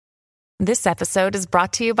This episode is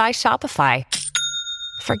brought to you by Shopify.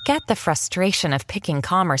 Forget the frustration of picking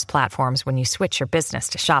commerce platforms when you switch your business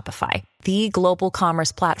to Shopify, the global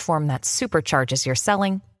commerce platform that supercharges your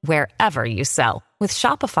selling wherever you sell. With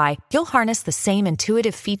Shopify, you'll harness the same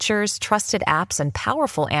intuitive features, trusted apps, and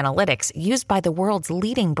powerful analytics used by the world's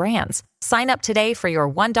leading brands. Sign up today for your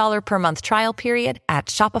 $1 per month trial period at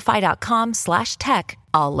shopify.com/tech,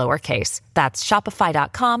 all lowercase. That's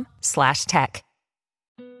shopify.com/tech.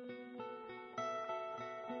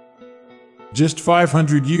 Just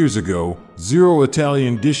 500 years ago, 0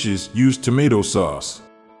 Italian dishes used tomato sauce.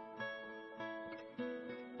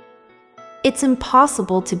 It's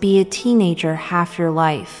impossible to be a teenager half your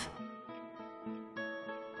life.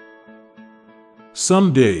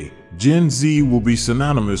 Someday, Gen Z will be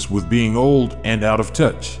synonymous with being old and out of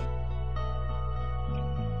touch.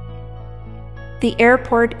 The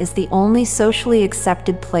airport is the only socially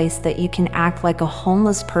accepted place that you can act like a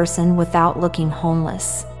homeless person without looking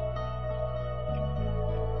homeless.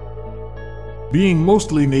 Being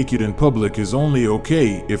mostly naked in public is only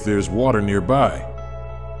okay if there's water nearby.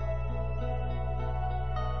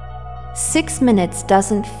 6 minutes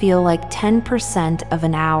doesn't feel like 10% of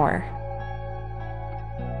an hour.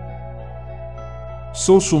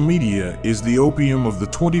 Social media is the opium of the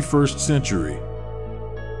 21st century.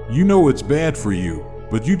 You know it's bad for you,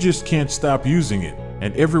 but you just can't stop using it,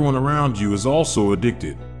 and everyone around you is also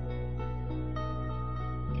addicted.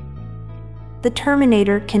 The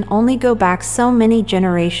Terminator can only go back so many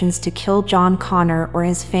generations to kill John Connor or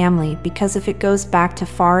his family, because if it goes back too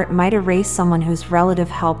far, it might erase someone whose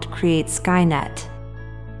relative helped create Skynet.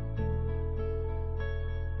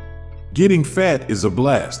 Getting fat is a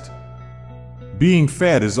blast. Being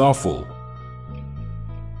fat is awful.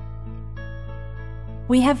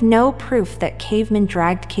 We have no proof that cavemen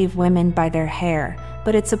dragged cave women by their hair,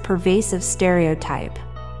 but it's a pervasive stereotype.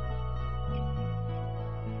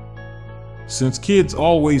 Since kids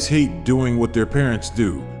always hate doing what their parents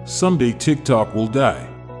do, someday TikTok will die.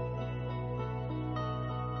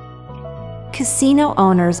 Casino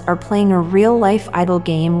owners are playing a real-life idle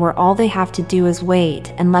game where all they have to do is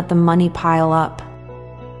wait and let the money pile up.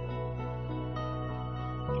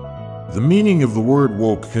 The meaning of the word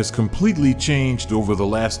woke has completely changed over the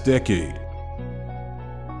last decade.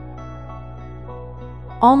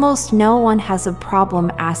 Almost no one has a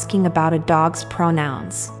problem asking about a dog's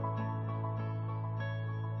pronouns.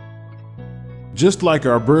 Just like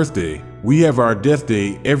our birthday, we have our death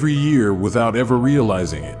day every year without ever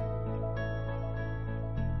realizing it.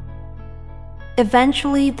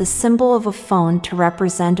 Eventually, the symbol of a phone to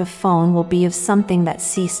represent a phone will be of something that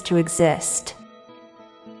ceased to exist.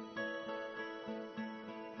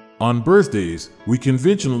 On birthdays, we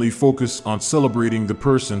conventionally focus on celebrating the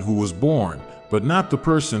person who was born, but not the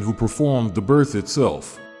person who performed the birth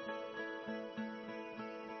itself.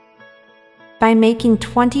 By making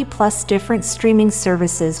 20+ different streaming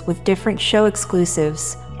services with different show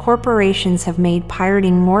exclusives, corporations have made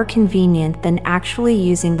pirating more convenient than actually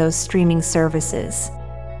using those streaming services.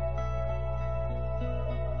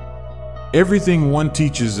 Everything one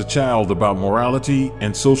teaches a child about morality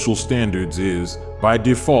and social standards is, by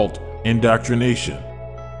default, indoctrination.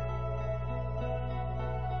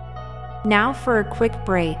 Now for a quick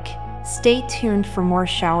break. Stay tuned for more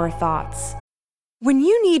shower thoughts. When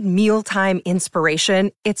you need mealtime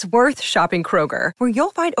inspiration, it's worth shopping Kroger, where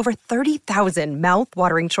you'll find over 30,000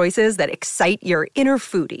 mouth-watering choices that excite your inner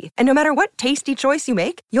foodie. And no matter what tasty choice you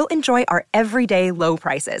make, you'll enjoy our everyday low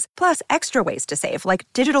prices, plus extra ways to save, like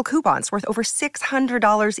digital coupons worth over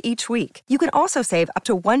 $600 each week. You can also save up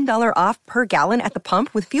to $1 off per gallon at the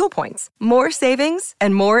pump with fuel points. More savings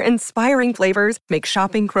and more inspiring flavors make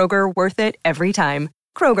shopping Kroger worth it every time.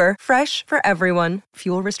 Kroger, fresh for everyone.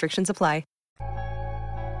 Fuel restrictions apply.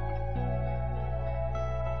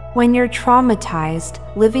 When you're traumatized,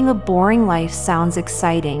 living a boring life sounds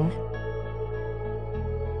exciting.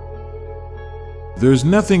 There's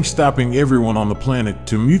nothing stopping everyone on the planet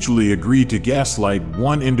to mutually agree to gaslight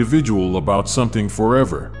one individual about something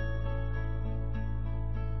forever.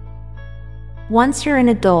 Once you're an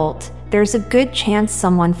adult, there's a good chance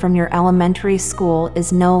someone from your elementary school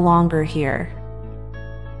is no longer here.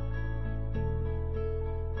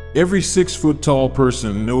 Every 6-foot-tall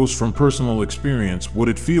person knows from personal experience what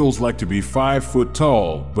it feels like to be 5 foot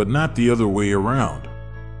tall, but not the other way around.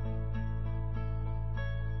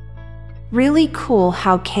 Really cool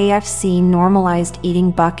how KFC normalized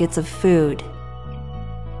eating buckets of food.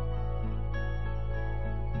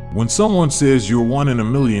 When someone says you're 1 in a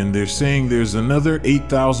million, they're saying there's another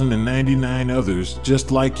 8,099 others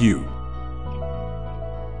just like you.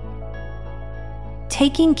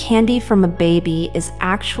 Taking candy from a baby is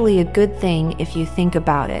actually a good thing if you think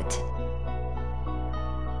about it.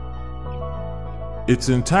 It's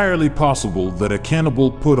entirely possible that a cannibal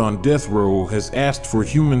put on death row has asked for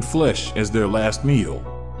human flesh as their last meal.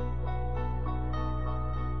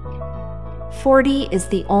 40 is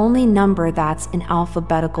the only number that's in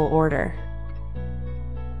alphabetical order.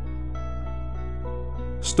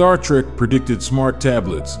 Star Trek predicted smart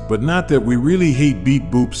tablets, but not that we really hate beep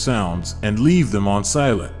boop sounds and leave them on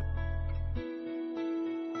silent.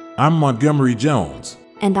 I'm Montgomery Jones.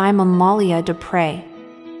 And I'm Amalia Dupre.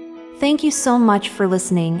 Thank you so much for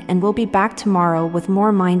listening, and we'll be back tomorrow with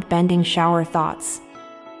more mind-bending shower thoughts.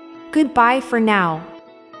 Goodbye for now.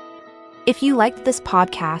 If you liked this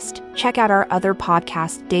podcast, check out our other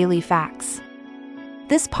podcast, Daily Facts.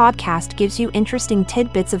 This podcast gives you interesting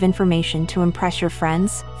tidbits of information to impress your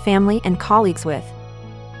friends, family, and colleagues with.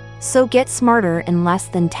 So get smarter in less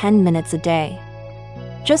than 10 minutes a day.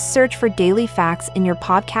 Just search for Daily Facts in your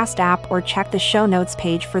podcast app or check the show notes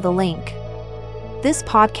page for the link. This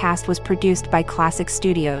podcast was produced by Classic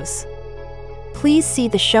Studios. Please see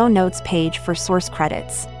the show notes page for source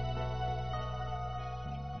credits.